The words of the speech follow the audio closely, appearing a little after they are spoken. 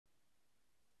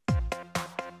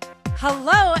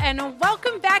Hello and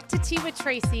welcome back to Tea with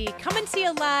Tracy, coming to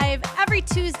you live every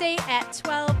Tuesday at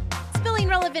 12, spilling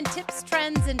relevant tips,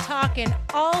 trends, and talking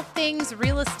all things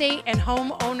real estate and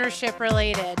home ownership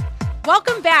related.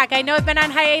 Welcome back. I know I've been on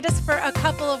hiatus for a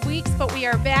couple of weeks, but we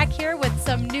are back here with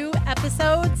some new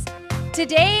episodes.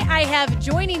 Today I have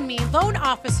joining me loan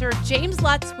officer James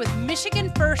Lutz with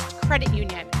Michigan First Credit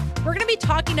Union. We're going to be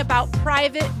talking about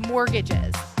private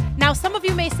mortgages. Now, some of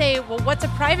you may say, well, what's a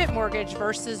private mortgage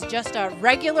versus just a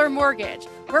regular mortgage?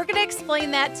 We're going to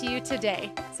explain that to you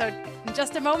today. So in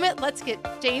just a moment, let's get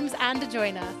James on to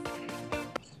join us.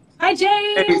 Hi,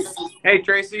 James. Hey,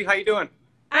 Tracy. How you doing?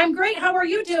 I'm great. How are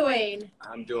you doing?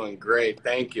 I'm doing great.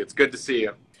 Thank you. It's good to see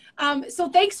you. So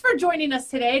thanks for joining us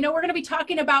today. I know we're going to be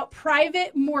talking about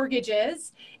private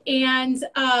mortgages. And,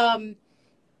 can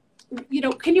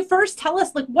you first tell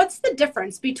us, what's the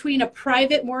difference between a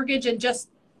private mortgage and just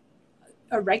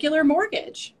a regular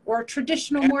mortgage or a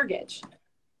traditional mortgage?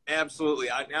 Absolutely.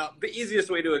 Now, the easiest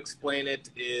way to explain it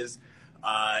is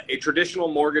a traditional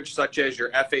mortgage such as your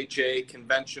FHA,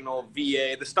 conventional,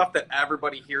 VA, the stuff that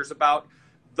everybody hears about,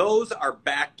 those are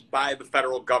backed by the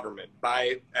federal government,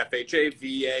 by FHA,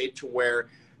 VA, to where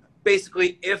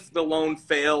basically if the loan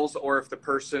fails or if the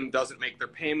person doesn't make their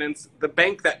payments, the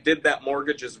bank that did that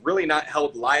mortgage is really not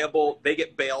held liable. They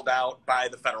get bailed out by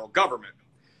the federal government.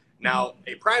 Now,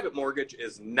 a private mortgage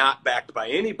is not backed by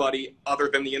anybody other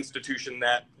than the institution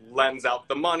that lends out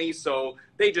the money, so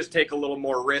they just take a little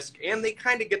more risk, and they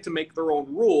kind of get to make their own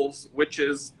rules, which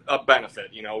is a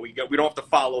benefit. We don't have to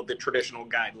follow the traditional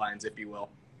guidelines, if you will.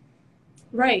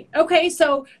 Right. Okay.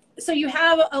 So you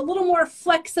have a little more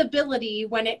flexibility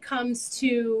when it comes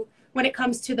to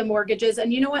the mortgages,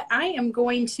 and you know what? I'm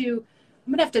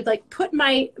gonna have to put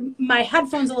my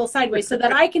headphones a little sideways so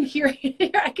that I can hear you.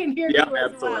 I can hear you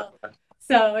as well.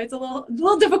 So it's a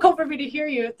little difficult for me to hear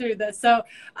you through this. So,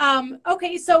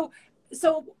 okay. So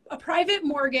a private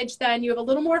mortgage, then you have a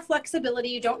little more flexibility.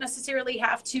 You don't necessarily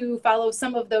have to follow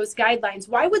some of those guidelines.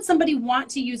 Why would somebody want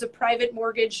to use a private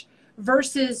mortgage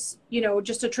versus,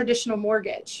 just a traditional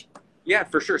mortgage? Yeah,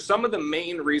 for sure. Some of the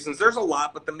main reasons, there's a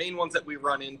lot, but the main ones that we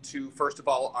run into, first of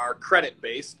all, are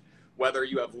credit-based. Whether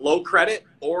you have low credit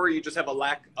or you just have a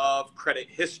lack of credit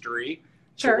history,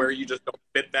 sure, to where you just don't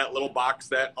fit that little box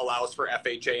that allows for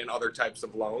FHA and other types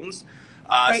of loans.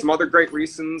 Right. Some other great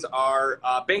reasons are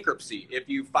bankruptcy. If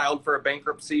you filed for a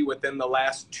bankruptcy within the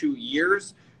last 2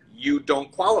 years, you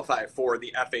don't qualify for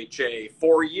the FHA.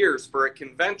 4 years for a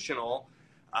conventional.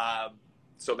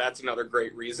 So that's another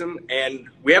great reason. And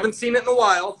we haven't seen it in a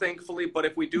while, thankfully, but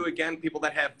if we do, again, people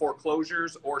that have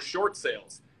foreclosures or short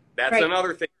sales, that's right,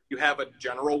 another thing. You have a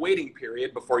general waiting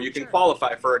period before you can sure,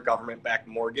 qualify for a government-backed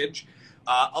mortgage.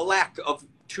 A lack of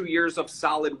 2 years of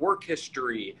solid work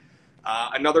history.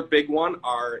 Another big one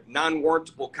are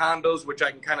non-warrantable condos, which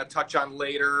I can kind of touch on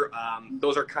later.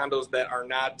 Those are condos that are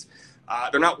not,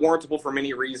 they're not warrantable for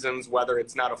many reasons, whether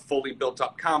it's not a fully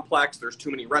built-up complex, there's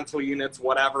too many rental units,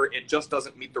 whatever. It just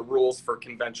doesn't meet the rules for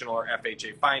conventional or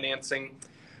FHA financing.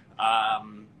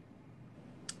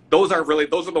 Those are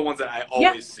the ones that I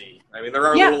always see. I mean, there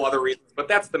are little other reasons, but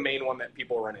that's the main one that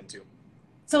people run into.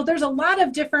 So there's a lot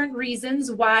of different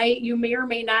reasons why you may or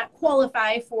may not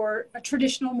qualify for a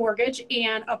traditional mortgage,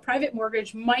 and a private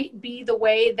mortgage might be the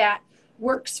way that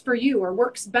works for you or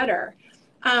works better.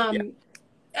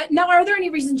 Now, are there any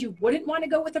reasons you wouldn't want to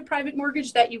go with a private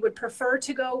mortgage, that you would prefer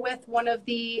to go with one of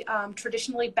the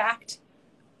traditionally backed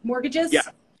mortgages? Yeah.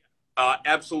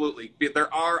 Absolutely.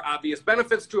 There are obvious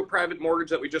benefits to a private mortgage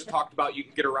that we just talked about. You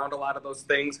can get around a lot of those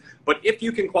things. But if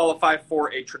you can qualify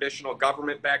for a traditional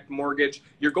government-backed mortgage,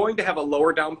 you're going to have a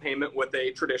lower down payment with a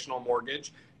traditional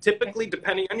mortgage. Typically,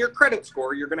 depending on your credit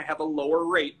score, you're going to have a lower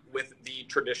rate with the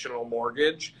traditional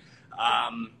mortgage.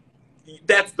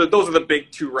 Those are the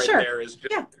big two right there, is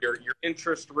just your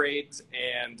interest rate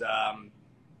and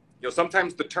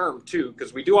sometimes the term too,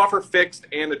 because we do offer fixed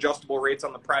and adjustable rates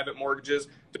on the private mortgages,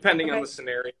 depending on the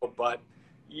scenario. But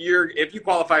if you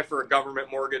qualify for a government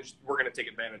mortgage, we're going to take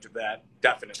advantage of that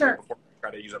definitely before we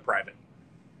try to use a private.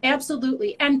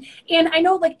 Absolutely. And I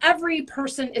know every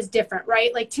person is different,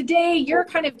 right? Today you're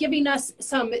kind of giving us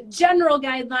some general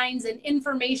guidelines and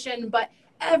information, but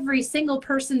every single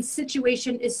person's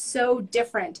situation is so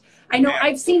different. I know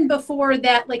I've seen before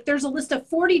that there's a list of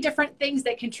 40 different things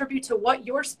that contribute to what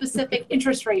your specific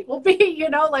interest rate will be,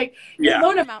 your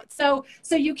loan amount. So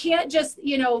you can't just,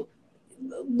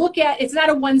 look at, it's not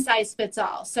a one size fits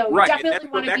all. So we definitely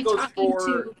want to be talking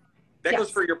to. That goes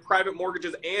for your private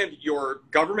mortgages and your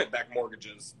government-backed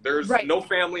mortgages. There's no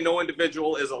family, no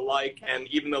individual is alike, and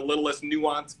even the littlest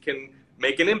nuance can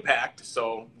make an impact.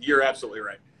 So you're absolutely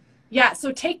right. Yeah,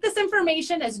 so take this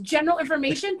information as general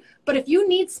information, but if you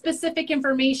need specific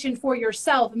information for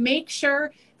yourself, make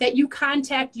sure that you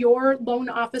contact your loan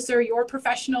officer, your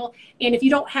professional, and if you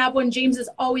don't have one, James is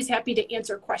always happy to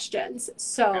answer questions.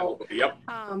 So, Yep.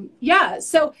 yeah,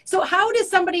 so how does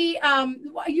somebody,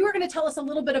 you were going to tell us a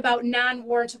little bit about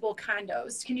non-warrantable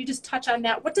condos. Can you just touch on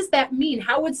that? What does that mean?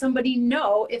 How would somebody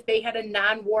know if they had a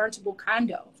non-warrantable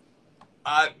condo?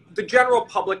 The general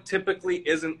public typically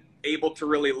isn't able to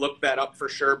really look that up for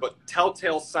sure, but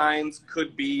telltale signs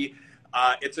could be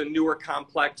it's a newer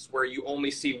complex where you only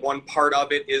see one part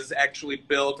of it is actually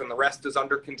built and the rest is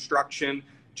under construction.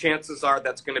 Chances are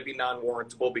that's going to be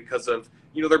non-warrantable because of,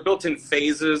 they're built in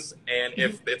phases, and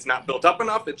if it's not built up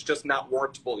enough, it's just not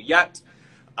warrantable yet.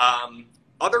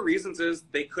 Other reasons is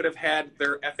they could have had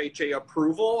their FHA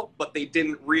approval, but they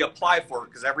didn't reapply for it,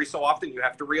 because every so often you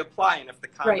have to reapply, and if the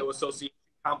condo association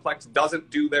complex doesn't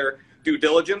do their due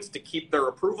diligence to keep their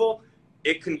approval,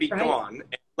 it can be gone.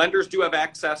 And lenders do have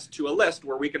access to a list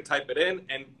where we can type it in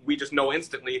and we just know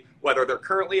instantly whether they're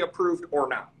currently approved or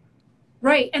not.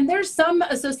 Right. And there's some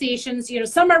associations,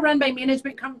 some are run by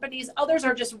management companies, others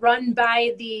are just run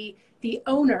by the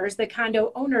owners, the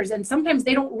condo owners, and sometimes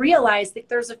they don't realize that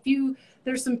there's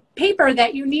some paper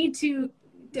that you need to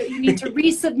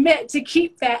resubmit to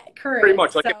keep that current. Pretty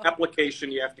much like an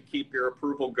application, you have to keep your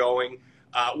approval going.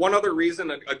 One other reason,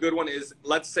 a good one, is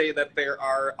let's say that there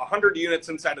are 100 units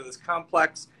inside of this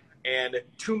complex and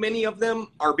too many of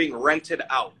them are being rented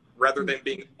out rather than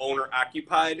being owner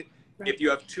occupied. Right. If you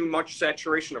have too much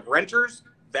saturation of renters,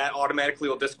 that automatically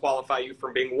will disqualify you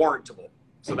from being warrantable.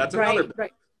 So that's another.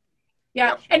 Right. Yeah.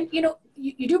 Yep. And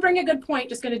you do bring a good point.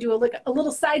 Just going to do a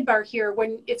little sidebar here.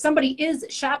 If somebody is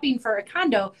shopping for a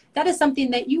condo, that is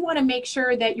something that you want to make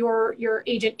sure that your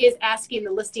agent is asking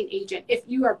the listing agent. If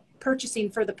you are purchasing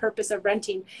for the purpose of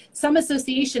renting, some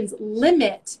associations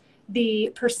limit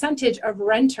the percentage of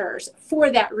renters for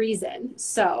that reason.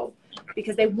 So,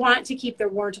 because they want to keep their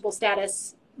warrantable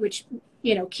status, which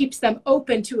keeps them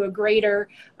open to a greater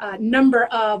number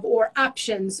of or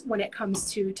options when it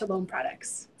comes to loan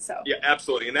products. So yeah,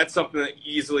 absolutely. And that's something that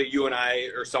easily you and I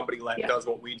or somebody that does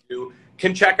what we do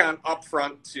can check on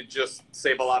upfront to just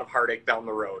save a lot of heartache down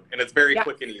the road. And it's very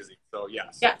quick and easy. So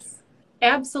yes. Yes,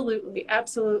 absolutely.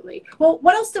 Absolutely. Well,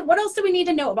 what else do we need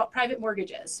to know about private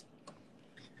mortgages?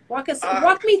 Walk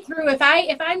me through, if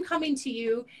I'm coming to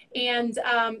you and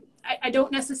I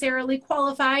don't necessarily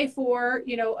qualify for,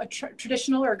 a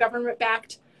traditional or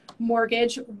government-backed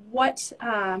mortgage. What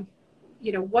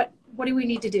do we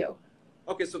need to do?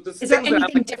 Okay, so the thing that I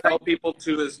like to tell people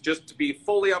too is just to be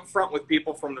fully upfront with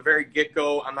people from the very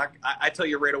get-go. I tell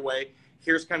you right away,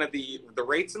 here's kind of the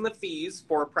rates and the fees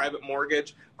for a private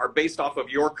mortgage are based off of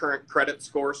your current credit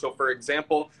score. So for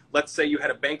example, let's say you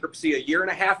had a bankruptcy a year and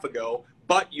a half ago,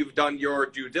 but you've done your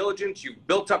due diligence, you've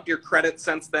built up your credit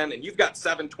since then, and you've got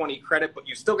 720 credit, but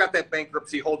you still got that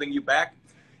bankruptcy holding you back,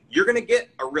 you're going to get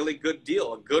a really good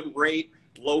deal, a good rate,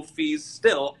 low fees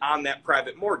still on that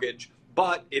private mortgage.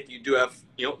 But if you do have,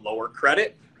 lower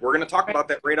credit, we're going to talk about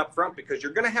that rate up front, because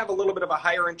you're going to have a little bit of a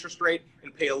higher interest rate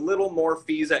and pay a little more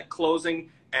fees at closing.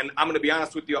 And I'm going to be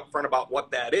honest with you up front about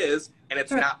what that is, and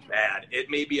it's not bad. It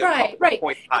may be a couple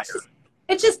points higher.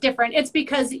 It's just different. It's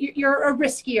because you're a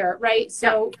riskier, right?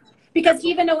 So, because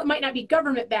even though it might not be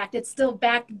government backed, it's still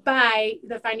backed by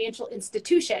the financial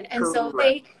institution. And so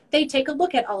they take a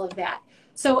look at all of that.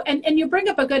 So, and you bring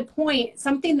up a good point,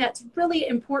 something that's really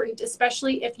important,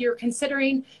 especially if you're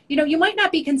considering, you might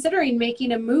not be considering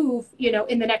making a move,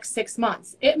 in the next 6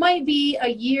 months. It might be a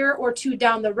year or two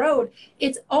down the road.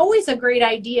 It's always a great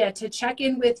idea to check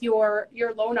in with your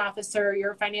loan officer,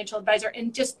 your financial advisor,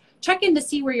 and just check in to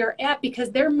see where you're at,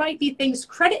 because there might be things,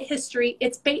 credit history,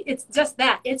 it's just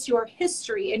that, it's your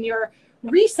history and your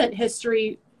recent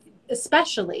history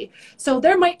especially. So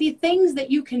there might be things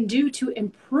that you can do to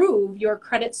improve your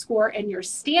credit score and your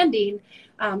standing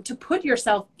to put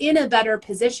yourself in a better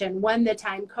position when the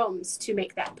time comes to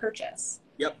make that purchase.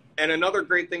 Yep. And another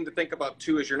great thing to think about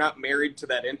too is you're not married to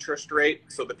that interest rate.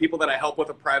 So the people that I help with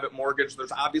a private mortgage,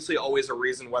 there's obviously always a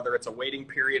reason, whether it's a waiting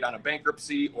period on a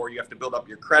bankruptcy or you have to build up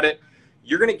your credit.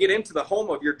 You're going to get into the home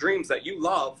of your dreams that you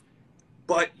love,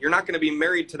 but you're not going to be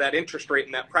married to that interest rate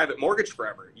and that private mortgage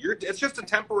forever. It's just a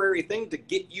temporary thing to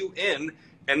get you in,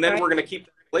 and then we're going to keep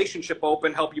the relationship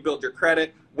open, help you build your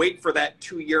credit, wait for that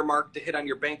 2-year mark to hit on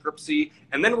your bankruptcy,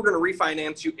 and then we're going to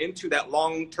refinance you into that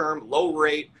long-term,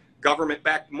 low-rate,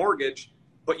 government-backed mortgage,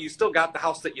 but you still got the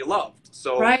house that you loved.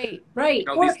 So right.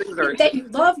 Or these things are that you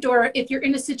loved, or if you're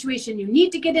in a situation you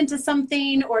need to get into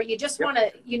something, or you just want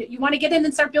to, you want to get in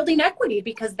and start building equity,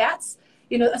 because that's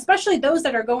especially those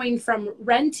that are going from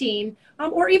renting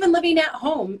or even living at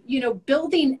home,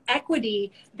 building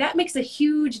equity, that makes a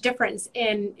huge difference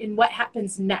in what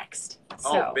happens next.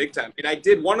 So. Oh, big time. And I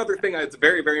did one other thing that's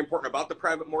very, very important about the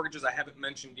private mortgages I haven't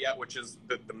mentioned yet, which is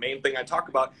the main thing I talk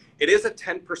about. It is a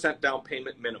 10% down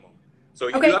payment minimum. So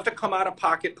you do have to come out of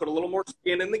pocket, put a little more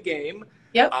skin in the game.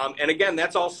 Yep. And again,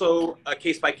 that's also a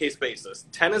case-by-case basis.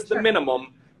 10 is the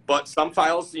minimum, but some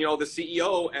files, the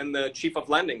CEO and the chief of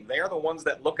lending, they are the ones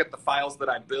that look at the files that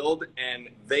I build, and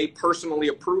they personally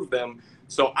approve them.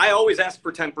 So I always ask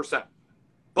for 10%.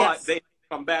 But they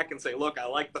come back and say, look, I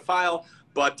like the file,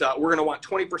 but we're going to want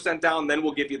 20% down, then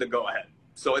we'll give you the go-ahead.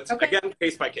 So it's, again,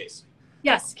 case-by-case.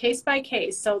 Yes,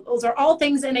 case-by-case. So those are all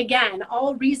things, and again,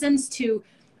 all reasons to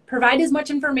provide as much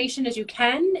information as you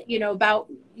can, about,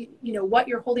 what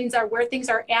your holdings are, where things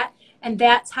are at, and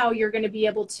that's how you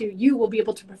will be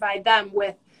able to provide them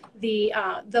with the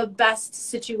best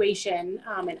situation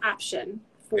and option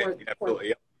for.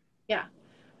 Absolutely. Yeah.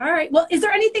 All right. Well, is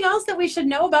there anything else that we should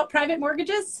know about private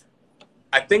mortgages?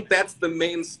 I think that's the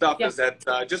main stuff. Is that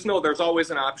just know there's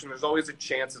always an option. There's always a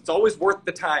chance. It's always worth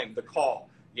the time, the call.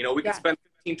 We can spend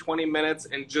 15, 20 minutes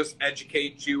and just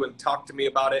educate you and talk to me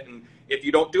about it. And if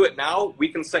you don't do it now, we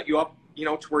can set you up,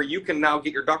 to where you can now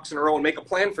get your ducks in a row and make a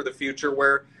plan for the future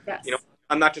where,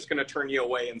 I'm not just going to turn you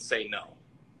away and say no.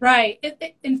 Right.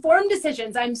 Informed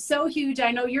decisions. I'm so huge.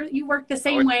 I know you work the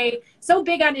same way. So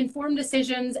big on informed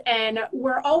decisions. And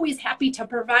we're always happy to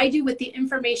provide you with the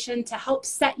information to help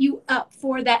set you up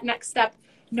for that next step,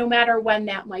 no matter when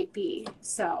that might be.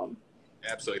 So.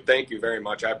 Absolutely. Thank you very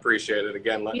much. I appreciate it.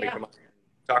 Again, let me come up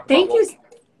and talk about Thank you.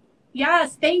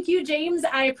 Yes. Thank you, James.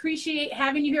 I appreciate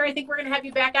having you here. I think we're going to have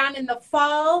you back on in the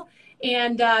fall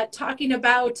and talking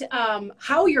about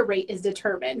how your rate is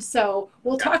determined. So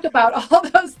we'll talk about all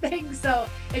those things. So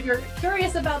if you're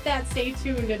curious about that, stay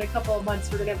tuned. In a couple of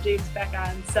months, we're going to have James back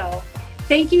on. So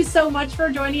thank you so much for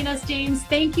joining us, James.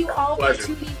 Thank you all for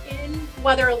tuning in,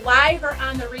 whether live or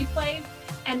on the replay.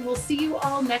 And we'll see you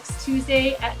all next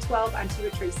Tuesday at 12 on Tea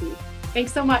with Tracy.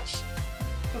 Thanks so much.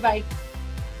 Bye-bye.